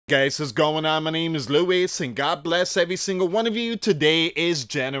Guys, what's going on? My name is Luis, and God bless every single one of you. Today is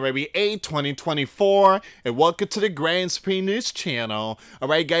January 8th, 2024, and welcome to the Grand Supreme News channel.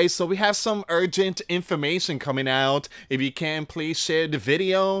 Alright guys, so we have some urgent information coming out. If you can, please share the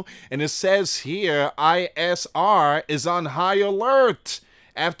video. And it says here, ISR is on high alert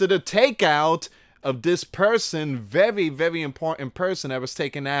after the takeout of this person, very important person that was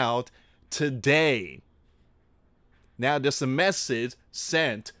taken out today. Now there's a message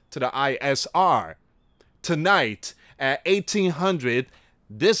sent to the ISR. Tonight at 1800,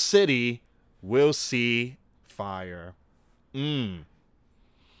 this city will see fire.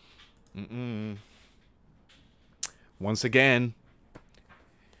 Once again,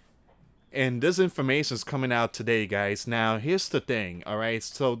 and this information is coming out today, guys. Now here's the thing, all right?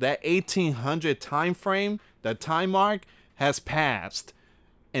 So that 1800 time frame, that time mark has passed,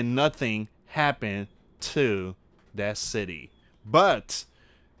 and nothing happened to that city. But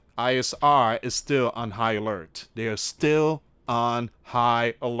ISR is still on high alert. They are still on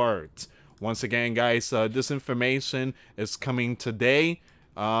high alert. Once again, guys, this information is coming today.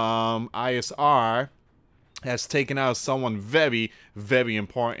 ISR has taken out someone very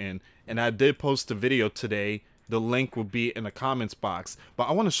important, and I did post a video today. The link will be in the comments box. But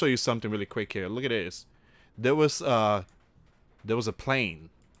I want to show you something really quick here. Look at this. There was a plane.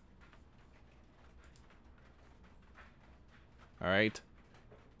 All right.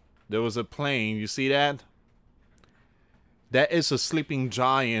 There was a plane. You see that? That is a sleeping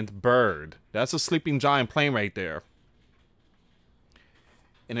giant bird. That's a sleeping giant plane right there.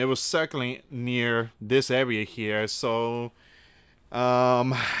 And it was circling near this area here. So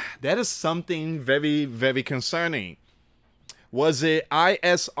that is something very concerning. Was it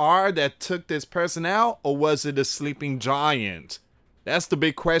ISR that took this person out, or was it a sleeping giant? That's the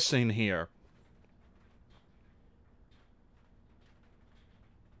big question here.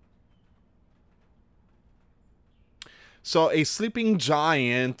 So a sleeping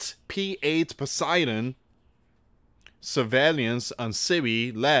giant P8 Poseidon surveillance on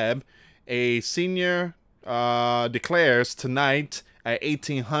Siri lab, a senior declares tonight at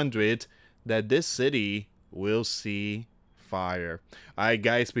 1800 that this city will see fire. Alright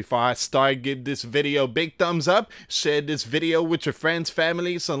guys, before I start, give this video a big thumbs up. Share this video with your friends,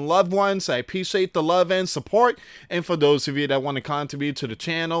 families, and loved ones. I appreciate the love and support. And for those of you that want to contribute to the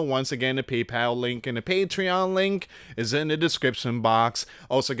channel, once again, the PayPal link and the Patreon link is in the description box.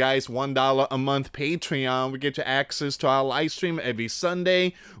 Also guys, $1 a month Patreon. We get you access to our live stream every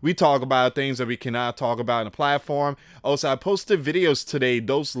Sunday. We talk about things that we cannot talk about on the platform. Also, I posted videos today.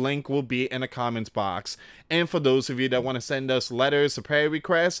 Those links will be in the comments box. And for those of you that want to send us letters or prayer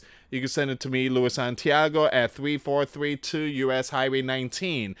requests, you can send it to me, Luis Santiago, at 3432 US Highway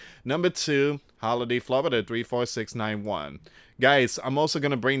 19, number 2, Holiday, Florida, 34691. Guys, I'm also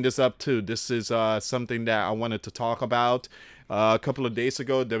going to bring this up too. This is something that I wanted to talk about. A couple of days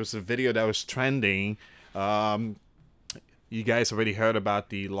ago, there was a video that was trending. You guys already heard about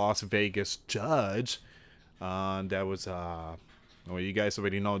the Las Vegas judge. That was, well, you guys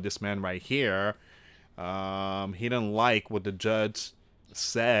already know this man right here. He didn't like what the judge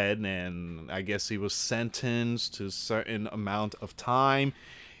said, and I guess he was sentenced to a certain amount of time.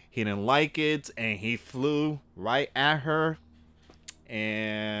 He didn't like it, and he flew right at her,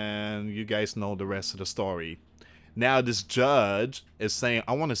 and you guys know the rest of the story. Now this judge is saying,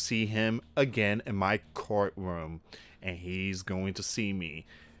 I want to see him again in my courtroom, and he's going to see me.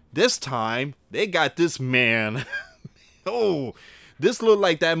 This time, they got this man. Oh, this looked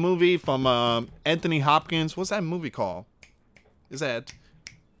like that movie from Anthony Hopkins. What's that movie called? Is that...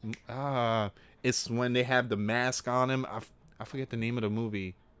 it's when they have the mask on him. I forget the name of the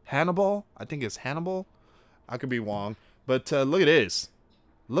movie. Hannibal? I think it's Hannibal. I could be wrong. But look at this.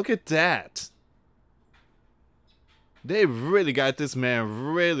 Look at that. They really got this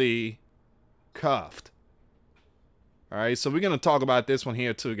man really cuffed. Alright, so we're going to talk about this one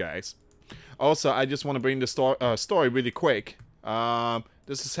here too, guys. Also, I just want to bring the story really quick.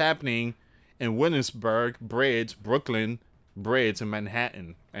 This is happening in Williamsburg Bridge, Brooklyn Bridge in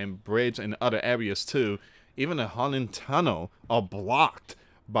Manhattan, and Bridge in other areas too. Even the Holland Tunnel are blocked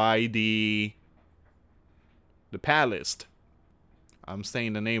by the palace. I'm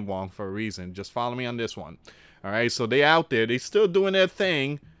saying the name wrong for a reason. Just follow me on this one. Alright, so they out there. They still doing their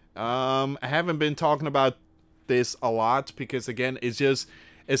thing. I haven't been talking about this a lot because, again, it's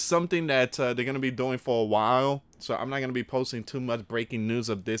something that they're going to be doing for a while. So I'm not going to be posting too much breaking news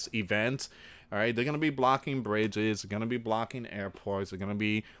of this event. All right, they're going to be blocking bridges. They're going to be blocking airports. They're going to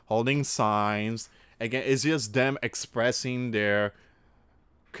be holding signs. Again, it's just them expressing their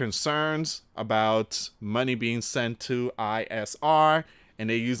concerns about money being sent to ISR and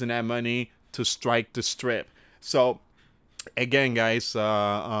they're using that money to strike the strip. So again, guys,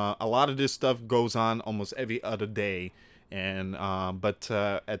 a lot of this stuff goes on almost every other day, and but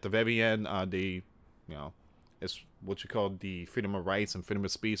at the very end, they, you know, it's what you call the freedom of rights and freedom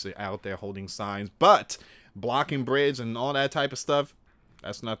of speech. They're out there holding signs, but blocking bridge and all that type of stuff,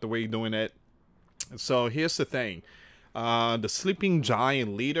 that's not the way you're doing it. So here's the thing. The sleeping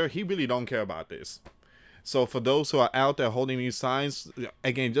giant leader, he really don't care about this. So for those who are out there holding these signs,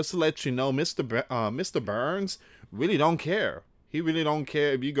 again, just to let you know, Mr. Burns really don't care. He really don't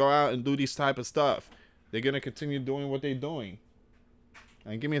care if you go out and do these type of stuff. They're going to continue doing what they're doing.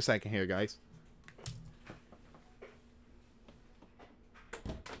 And give me a second here, guys.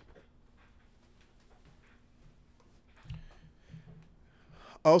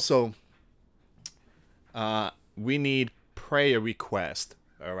 Also, we need prayer request.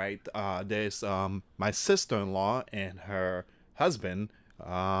 All right. There's my sister-in-law and her husband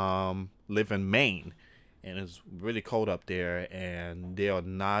live in Maine, and it's really cold up there, and they are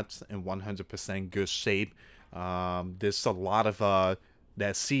not in 100% good shape. There's a lot of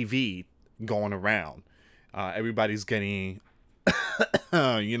that CV going around. Everybody's getting,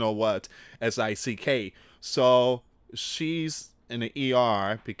 you know what, SICK. So she's in the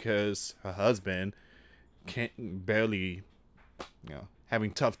ER because her husband can't barely, you know,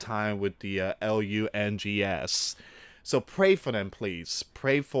 having tough time with the LUNGS. So pray for them, please.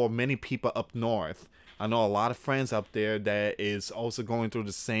 Pray for many people up north. I know a lot of friends up there that is also going through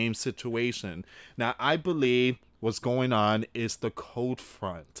the same situation. Now, I believe what's going on is the cold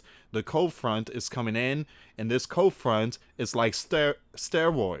front. The cold front is coming in, and this cold front is like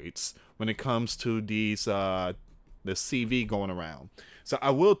steroids when it comes to these the CV going around. So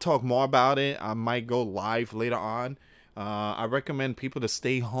I will talk more about it. I might go live later on. I recommend people to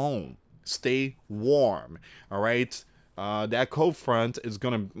stay home, stay warm. All right. That cold front is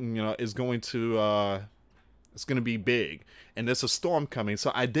gonna, it's going to be big, and there's a storm coming.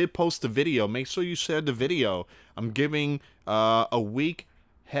 So I did post a video. Make sure you share the video. I'm giving a week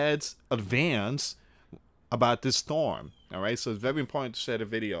heads advance about this storm. All right. So it's very important to share the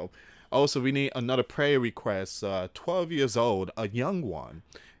video. Also, we need another prayer request. 12 years old, a young one,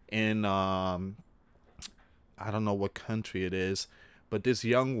 in I don't know what country it is, but this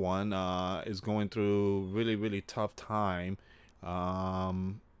young one is going through really, really tough time.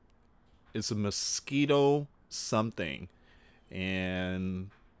 It's a mosquito something, and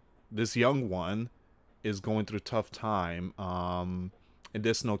this young one is going through tough time, and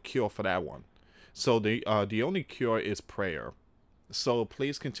there's no cure for that one. So the only cure is prayer. So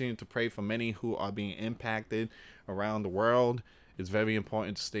please continue to pray for many who are being impacted around the world. It's very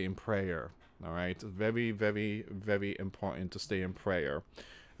important to stay in prayer. All right. Very, very, very important to stay in prayer.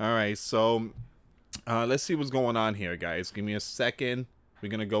 All right. So let's see what's going on here, guys. Give me a second. We're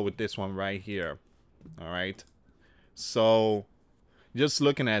going to go with this one right here. All right. So just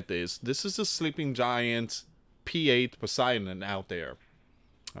looking at this, this is a sleeping giant P8 Poseidon out there.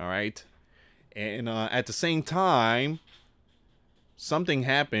 All right. And at the same time, something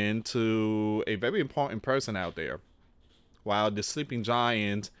happened to a very important person out there. While the sleeping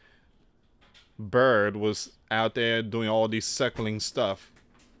giant bird was out there doing all these circling stuff.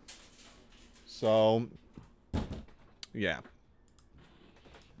 So, yeah.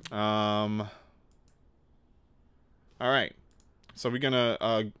 All right. So we're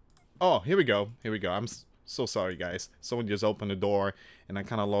gonna, oh, here we go. Here we go. I'm so sorry, guys. Someone just opened the door, and I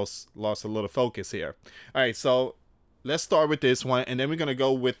kind of lost a little focus here. All right, so let's start with this one, and then we're going to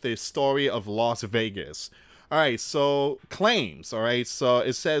go with the story of Las Vegas. All right, so claims. All right, so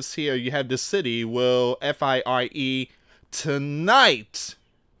it says here you have the city will FIRE tonight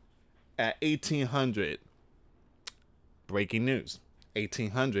at 1800. Breaking news.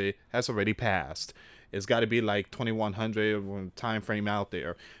 1800 has already passed. It's got to be like 2100 time frame out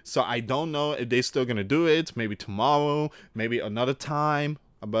there. So I don't know if they're still going to do it. Maybe tomorrow, maybe another time.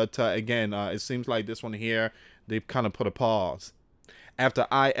 But again, it seems like this one here, they've kind of put a pause. After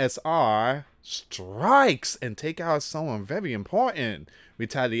ISR strikes and take out someone very important,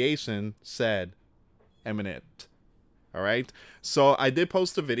 retaliation said imminent. All right. So I did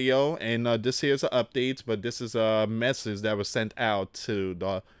post a video, and this here's an update, but this is a message that was sent out to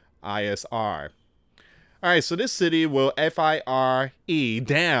the ISR. All right. So this city will FIRE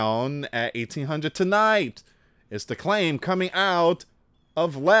down at 1800 tonight. It's the claim coming out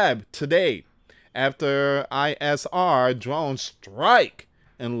of lab today, after ISR drone strike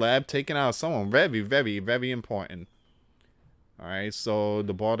and lab taking out someone very, very, very important. All right, so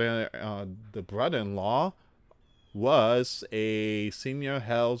the brother-in-law was a senior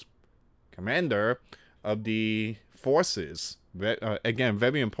health commander of the forces. Again,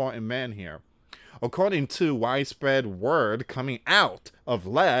 very important man here. According to widespread word coming out of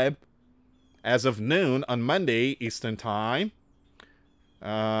lab as of noon on Monday Eastern Time.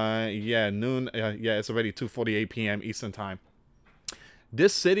 Yeah, noon. Yeah, it's already 2:48 p.m. Eastern Time.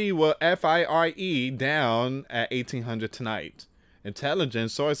 This city will FIRE down at 1800 tonight.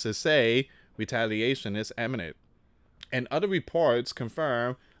 Intelligence sources say retaliation is imminent. And other reports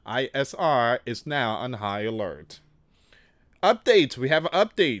confirm ISR is now on high alert. Updates. We have an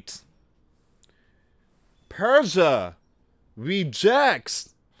update. Persia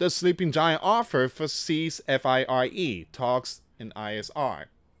rejects the Sleeping Giant offer for cease FIRE talks in ISR.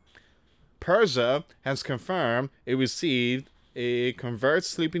 Persia has confirmed it received a convert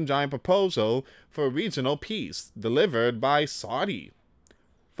Sleeping Giant proposal for regional peace delivered by Saudi,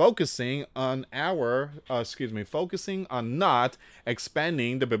 focusing on not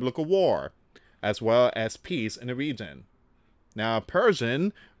expanding the biblical war, as well as peace in the region. Now,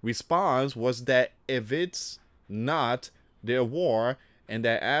 Persian response was that if it's not their war and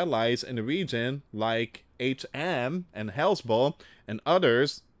their allies in the region like HM and Hezbollah and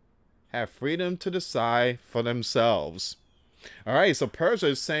others have freedom to decide for themselves. All right, so Persia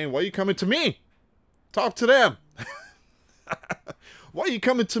is saying, "Why are you coming to me? Talk to them." What are you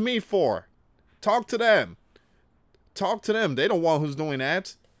coming to me for? Talk to them. Talk to them. They don't want who's doing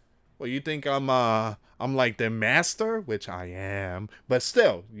that. Well, you think I'm like their master, which I am, but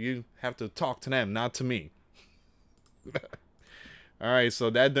still, you have to talk to them, not to me. All right,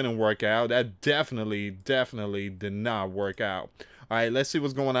 so that didn't work out. That definitely did not work out. All right, let's see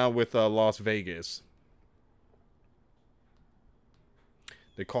what's going on with Las Vegas.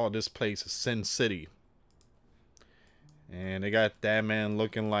 They call this place Sin City. And they got that man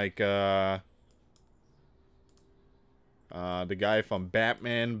looking like the guy from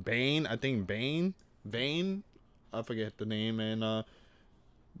Batman, Bane. I think Bane. I forget the name. And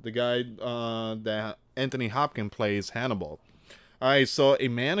the guy that Anthony Hopkins plays, Hannibal. Alright, so a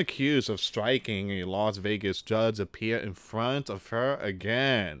man accused of striking a Las Vegas judge appeared in front of her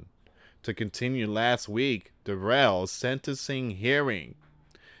again to continue last week Darrell's sentencing hearing.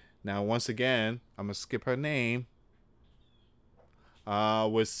 Now, once again, I'm going to skip her name.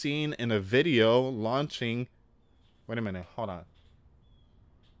 Was seen in a video launching... Wait a minute, hold on.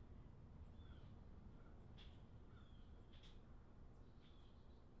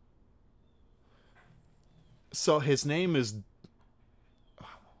 So his name is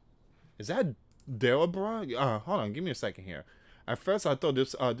that Deborah? Hold on, give me a second here. At first I thought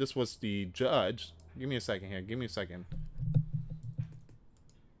this was the judge. Give me a second here. Give me a second.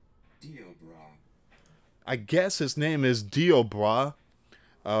 Deobra. I guess his name is Deobra.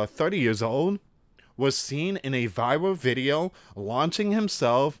 30 years old. Was seen in a viral video launching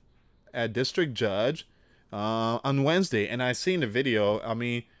himself as district judge on Wednesday. And I seen the video. I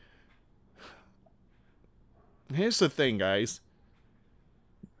mean, here's the thing, guys.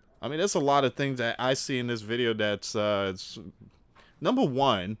 I mean, there's a lot of things that I see in this video that's... number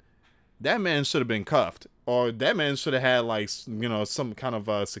one, that man should have been cuffed. Or that man should have had, like, you know, some kind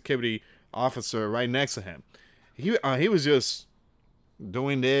of security officer right next to him. He was just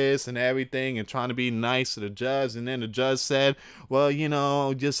doing this and everything and trying to be nice to the judge. And then the judge said, well, you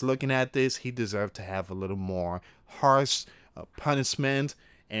know, just looking at this, he deserved to have a little more harsh punishment.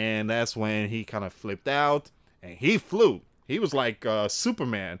 And that's when he kind of flipped out and he flew. He was like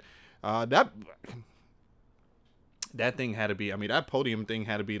Superman. That thing had to be, I mean, that podium thing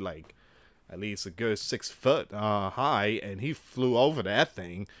had to be like at least a good 6 foot high, and he flew over that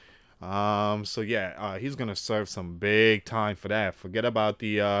thing. So yeah, he's gonna serve some big time for that. Forget about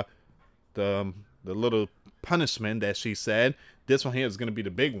the little punishment that she said. This one here is gonna be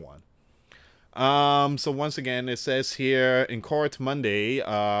the big one. So once again, it says here in court Monday,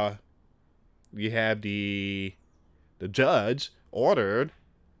 you have the judge ordered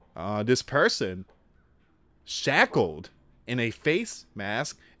this person shackled in a face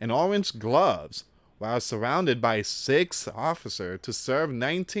mask and orange gloves while surrounded by 6 officers to serve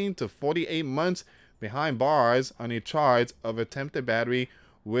 19 to 48 months behind bars on a charge of attempted battery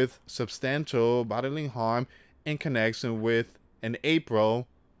with substantial bodily harm in connection with an April.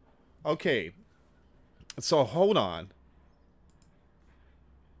 Okay, so hold on.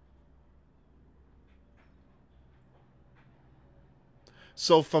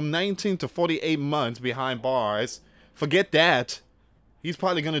 So from 19 to 48 months behind bars, forget that. He's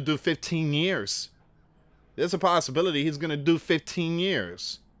probably going to do 15 years. There's a possibility he's going to do 15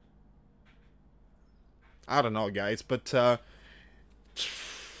 years. I don't know, guys, but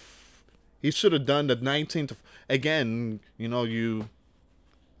he should have done the 19 to... Again, you know, you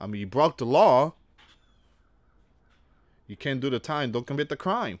broke the law. You can't do the time, don't commit the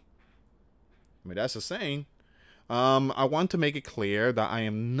crime. I mean, that's the saying. I want to make it clear that I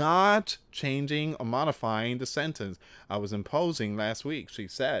am not changing or modifying the sentence I was imposing last week, she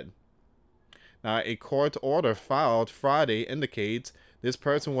said. Now, a court order filed Friday indicates this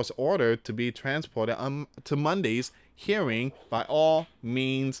person was ordered to be transported to Monday's hearing by all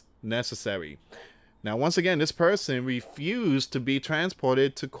means necessary. Now, once again, this person refused to be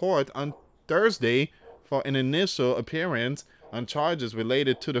transported to court on Thursday for an initial appearance on charges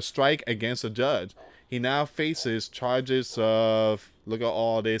related to the strike against a judge. He now faces charges of, look at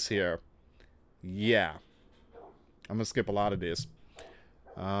all this here. Yeah. I'm going to skip a lot of this.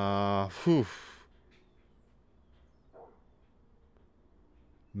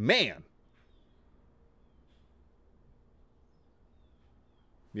 Man.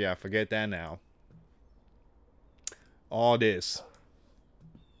 Yeah, forget that now. All this.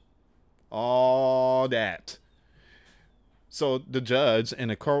 All that. So the judge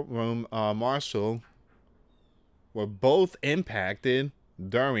and the courtroom marshal were both impacted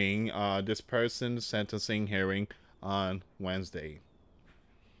during this person's sentencing hearing on Wednesday.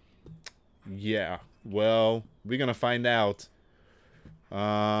 Yeah, well, we're going to find out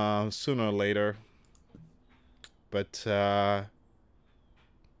sooner or later. But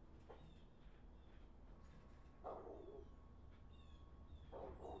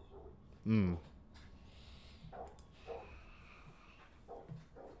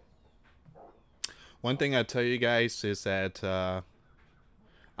one thing I tell you guys is that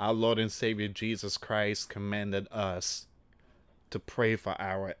our Lord and Savior Jesus Christ commanded us to pray for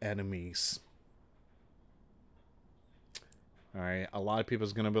our enemies. All right, a lot of people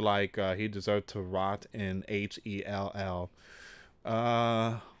is gonna be like, he deserved to rot in hell.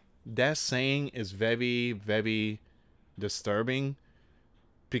 That saying is very, very disturbing,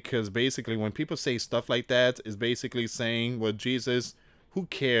 because basically when people say stuff like that, is basically saying, well, Jesus, who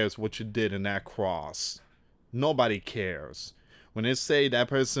cares what you did in that cross? Nobody cares. When they say that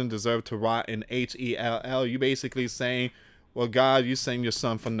person deserved to rot in hell, you basically saying, well, God, you sent your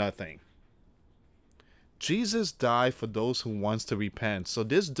son for nothing. Jesus died for those who wants to repent. So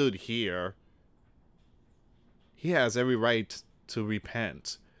this dude here, he has every right to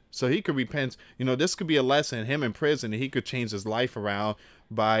repent. So he could repent. You know, this could be a lesson. Him in prison, he could change his life around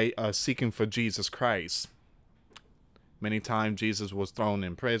by seeking for Jesus Christ. Many times Jesus was thrown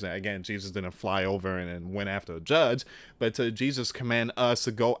in prison. Again, Jesus didn't fly over and went after a judge, but Jesus commanded us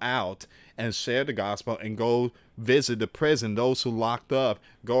to go out and share the gospel and go visit the prison, those who locked up.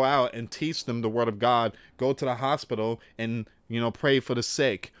 Go out and teach them the word of God. Go to the hospital and, you know, pray for the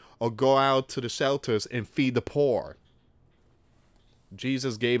sick, or go out to the shelters and feed the poor.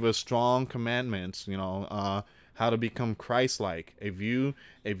 Jesus gave us strong commandments, you know, how to become Christ-like. If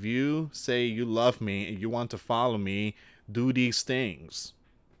you say you love me and you want to follow me, do these things.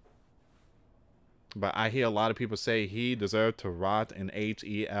 But I hear a lot of people say he deserved to rot in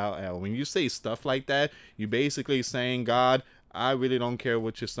hell. When you say stuff like that, you're basically saying, God, I really don't care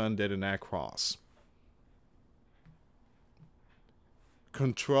what your son did in that cross.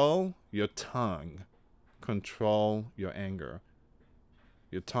 Control your tongue. Control your anger.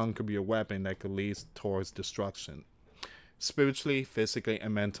 Your tongue could be a weapon that could lead towards destruction, spiritually, physically,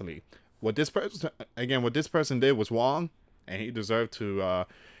 and mentally. What this person did was wrong, and he deserved to,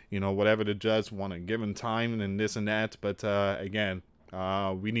 you know, whatever the judge want to give him time and this and that. But again,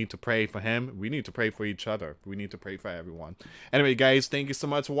 we need to pray for him. We need to pray for each other. We need to pray for everyone. Anyway, guys, thank you so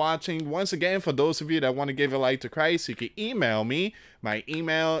much for watching. Once again, for those of you that want to give your life to Christ, you can email me. My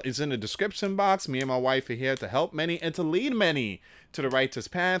email is in the description box. Me and my wife are here to help many and to lead many to the righteous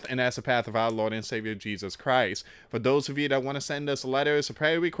path, and that's the path of our Lord and Savior Jesus Christ. For those of you that want to send us letters or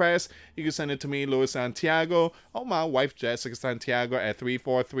prayer requests, you can send it to me, Louis Santiago, or my wife, Jessica Santiago, at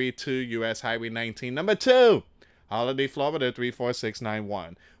 3432 US Highway 19, number 2, Holiday, Florida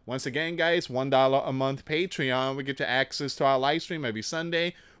 34691. Once again, guys, $1 a month Patreon. We get you access to our live stream every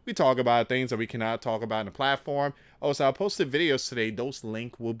Sunday. We talk about things that we cannot talk about in the platform. Also, I posted videos today. Those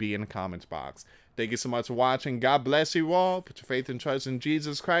links will be in the comments box. Thank you so much for watching. God bless you all. Put your faith and trust in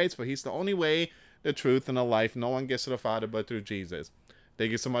Jesus Christ, for he's the only way, the truth, and the life. No one gets to the Father but through Jesus.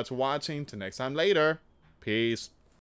 Thank you so much for watching. Till next time later. Peace.